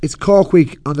It's Cork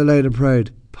Week on the Loud and Proud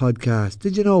podcast.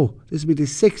 Did you know this will be the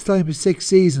 6th time in 6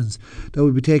 seasons that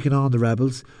we'll be taking on the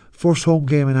Rebels? First home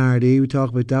game in RD, we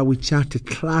talk about that. We chat to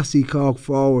classy Cork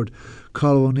forward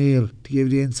Colin O'Neill to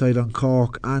give the insight on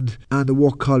Cork and a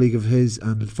work colleague of his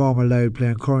and the former Loud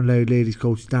player and current Loud ladies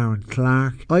coach Darren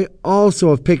Clark. I also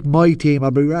have picked my team.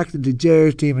 I'll be reacting to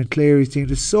Jer's team and Clary's team.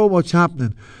 There's so much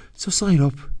happening, so sign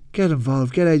up, get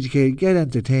involved, get educated, get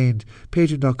entertained.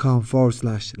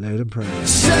 Patreon.com/Loud and Proud.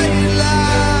 Sing it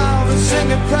loud and sing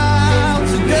it proud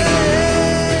today.